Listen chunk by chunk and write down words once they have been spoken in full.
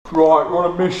Right, we're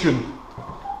on a mission.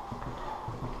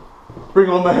 Bring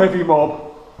on the heavy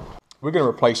mob. We're going to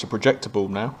replace a projector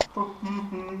bulb now.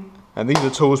 And these are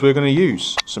the tools we're going to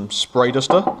use. Some spray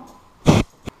duster.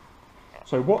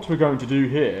 So what we're going to do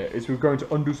here is we're going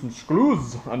to undo some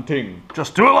screws and ting.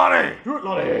 Just do it, laddie! Do it,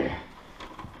 laddie!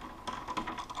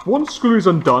 One screw is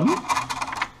undone.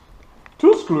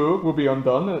 Two screw will be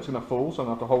undone and it's going to fall, so I'm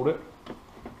going to have to hold it.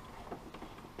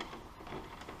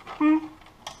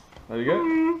 There you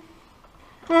go.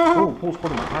 Oh, Paul's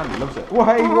putting my hand, he loves it. Whoa,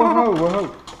 hey, whoa,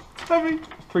 whoa. It's heavy.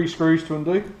 3 screws to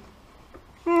undo.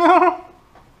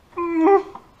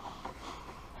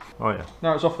 Oh yeah.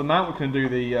 Now it's off the mount, we can do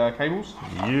the cables.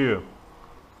 Yeah.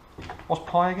 What's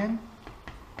pie again?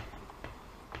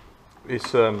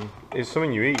 It's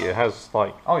something you eat. It has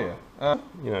like, Oh yeah.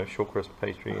 you know, short crisp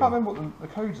pastry. I can't remember what the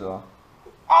codes are.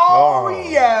 Oh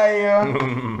yeah!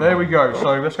 There we go.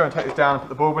 So let's go and take this down and put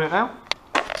the bulb in it now.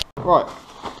 Right.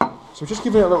 So we're just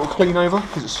giving it a little clean over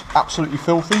because it's absolutely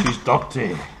filthy. It's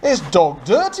dirty. It's dog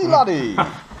dirty, laddie. I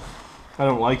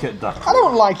don't like it dirty. I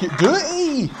don't like it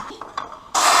dirty.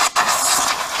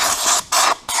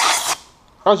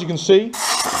 As you can see,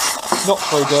 it's not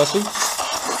so dirty.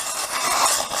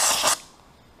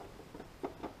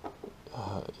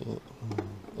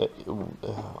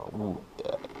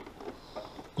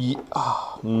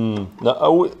 No,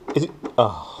 oh, is it?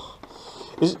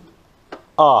 Is it?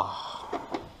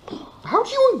 How'd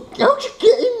you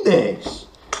get in this?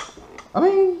 I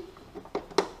mean,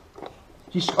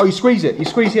 you squeeze it. You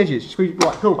squeeze the edges. You squeeze.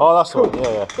 Right, cool. Oh, that's cool. right.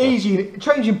 Yeah, yeah. Easy.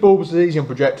 Changing bulbs is easy on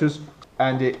projectors,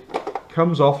 and it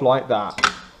comes off like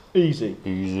that. Easy.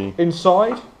 Easy.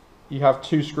 Inside, you have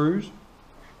 2 screws.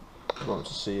 You want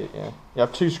to see it, yeah. You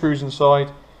have 2 screws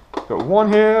inside. Got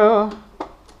one here.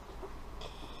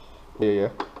 Yeah.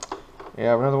 You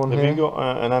have another one Have here. you got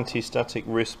an anti-static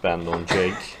wristband on,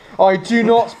 Jake? I do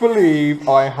not believe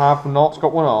I have not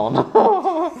got one on.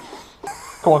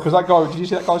 Come on, because that guy, did you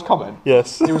see that guy's comment?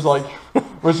 Yes. He was like,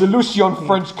 Resolution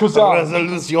French cousin.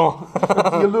 Resolution.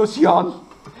 Resolution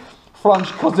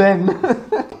French cousin.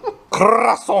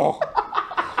 Croissant.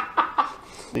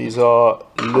 These are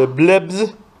le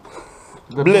blebs.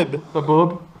 Blib. The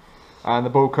bulb. And the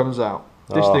bulb comes out.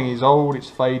 This thing is old, it's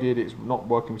faded, it's not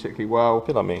working particularly well.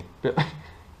 Bit like me. Bit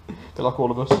like all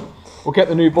of us. We'll get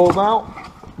the new bulb out.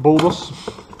 Bulbous.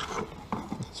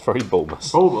 It's very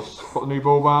bulbous. Bulbous. Got the new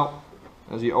bulb out.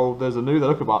 There's the old, there's the new, they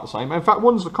look about the same. In fact,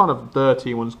 one's kind of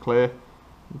dirty, one's clear. You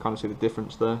can kind of see the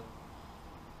difference there.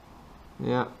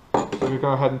 Yeah. So we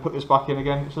go ahead and put this back in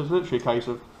again. So it's literally a case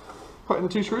of putting the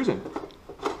 2 screws in.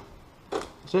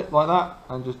 That's it, like that.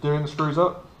 And just doing the screws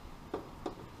up.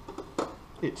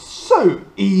 It's so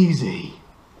easy.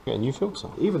 Get a new filter.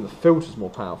 Even the filter's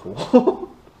more powerful.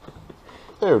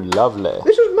 Oh, lovely.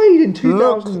 This was made in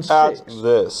 2006. Look at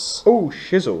this. Oh,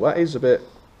 shizzle. That is a bit...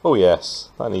 Oh,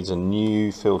 yes. That needs a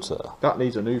new filter. That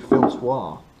needs a new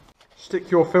filtre.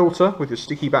 Stick your filter with your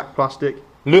sticky back plastic.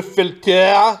 Le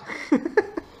filter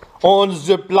on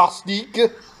the plastic.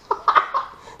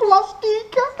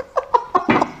 Plastic!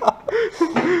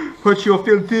 Put your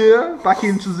filter back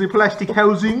into the plastic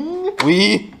housing.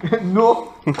 Oui.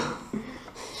 No.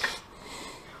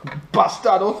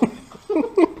 Bastardo.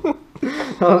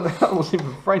 That wasn't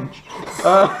even French.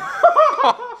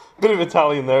 Bit of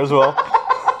Italian there as well.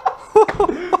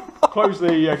 Close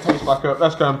the case back up.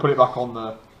 Let's go and put it back on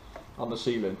the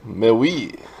ceiling. Mais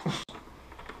oui.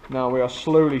 Now we are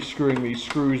slowly screwing these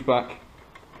screws back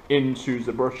into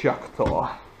the projector.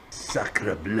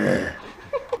 Sacre bleu.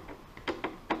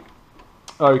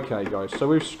 Okay guys, so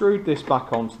we've screwed this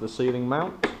back onto the ceiling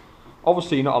mount.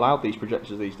 Obviously you're not allowed these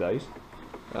projectors these days.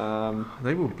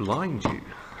 They will blind you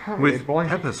with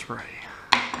pepper spray.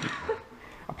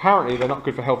 Apparently they're not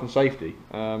good for health and safety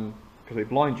because they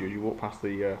blind you as you walk past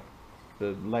the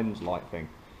lens light thing.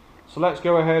 So let's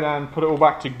go ahead and put it all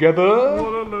back together.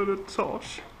 What a load of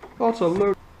tosh. What a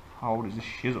load. How old is this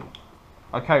shizzle?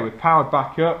 Okay, we're powered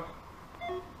back up.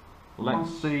 Let's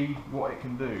see what it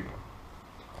can do.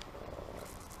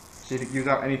 See if it gives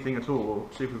out anything at all, or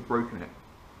see if we've broken it.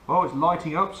 Oh, it's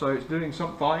lighting up, so it's doing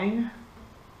something.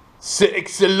 C'est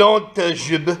excellent,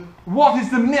 Jib. What is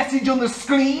the message on the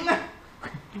screen?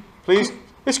 Please.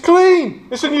 It's clean.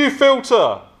 It's a new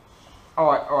filter.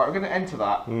 Alright, we're going to enter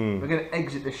that. We're going to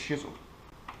exit this shizzle.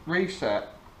 Reset.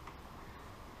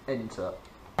 Enter.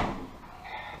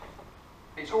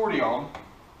 It's already on,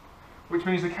 which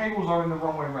means the cables are in the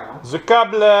wrong way around. The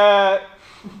câble.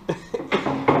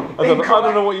 I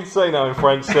don't know what you'd say now in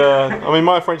French. I mean,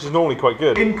 my French is normally quite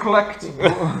good. Incorrect.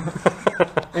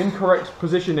 Incorrect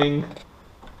positioning.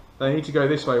 They need to go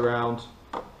this way round.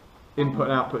 input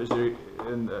and output is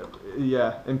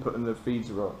input and the feeds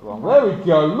are wrong. There we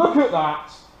go. Look at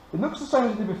that. It looks the same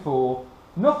as it did before.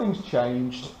 Nothing's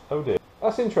changed. Oh dear.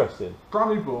 That's interesting.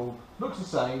 Brand new bulb. Looks the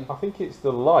same. I think it's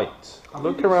the light.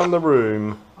 Look around the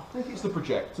room. I think it's the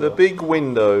projector. The big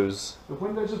windows. The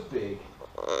windows are big.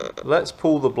 Let's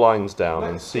pull the blinds down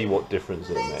and see what difference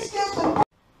it makes.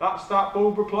 That's that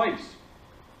bulb replaced.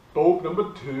 Bulb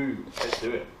number 2. Let's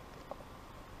do it.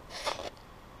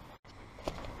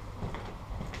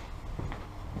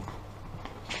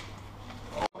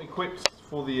 Equipped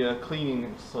for the cleaning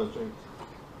exercise, James.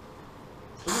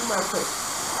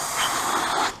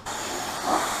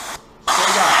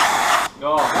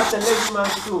 No, that's a lazy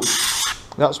man's tool.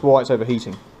 That's why it's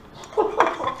overheating.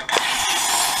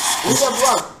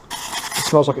 It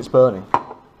smells like it's burning.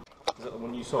 Is that the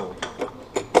one you sold?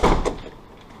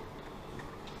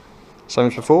 Same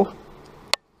as before.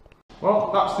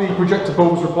 Well, that's the projector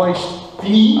bulbs replaced.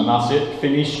 And that's it.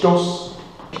 Finished us.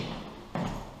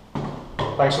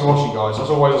 Thanks for watching, guys. As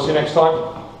always, I'll see you next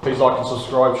time. Please like and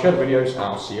subscribe, share the videos, and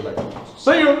I'll see you later.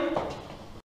 See you!